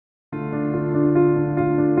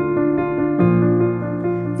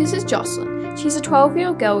This is Jocelyn. She's a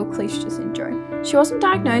 12-year-old girl with Kleefstra syndrome. She wasn't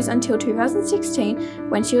diagnosed until 2016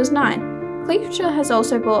 when she was 9. Kleefstra has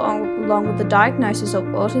also brought along with the diagnosis of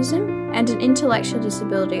autism and an intellectual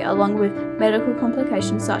disability, along with medical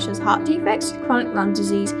complications such as heart defects, chronic lung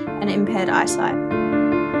disease, and impaired eyesight.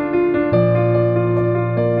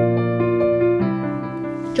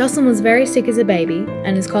 Jocelyn was very sick as a baby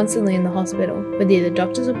and is constantly in the hospital with either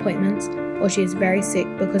doctor's appointments or she is very sick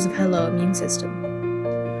because of her low immune system.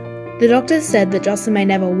 The doctors said that Jocelyn may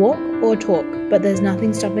never walk or talk, but there's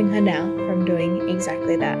nothing stopping her now from doing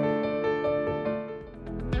exactly that.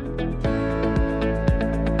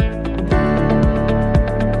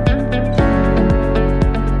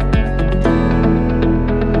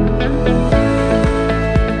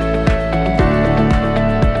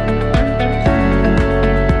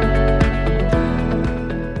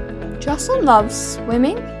 Jocelyn loves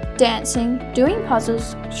swimming, dancing, doing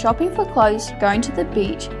puzzles, shopping for clothes, going to the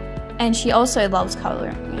beach, and she also loves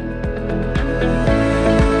colouring in.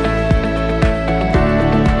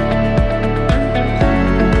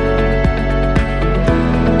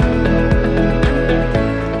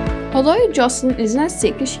 Although Jocelyn isn't as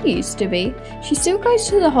sick as she used to be, she still goes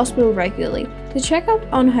to the hospital regularly to check up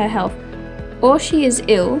on her health, or she is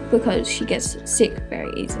ill because she gets sick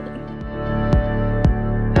very easily.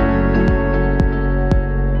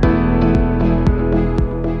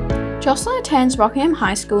 Jocelyn attends Rockingham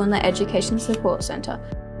High School in the Education Support Centre.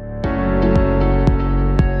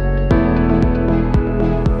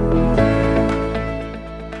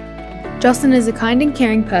 Jocelyn is a kind and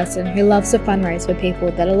caring person who loves to fundraise for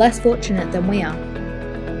people that are less fortunate than we are.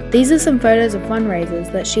 These are some photos of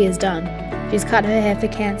fundraisers that she has done. She's cut her hair for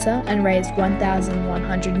cancer and raised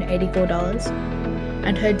 $1,184,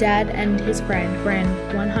 and her dad and his friend ran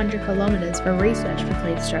 100 kilometres for research for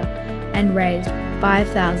Kleefstra and raised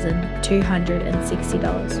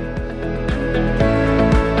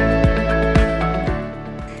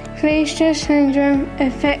 $5,260. Kleefstra syndrome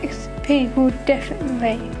affects people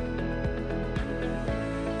differently.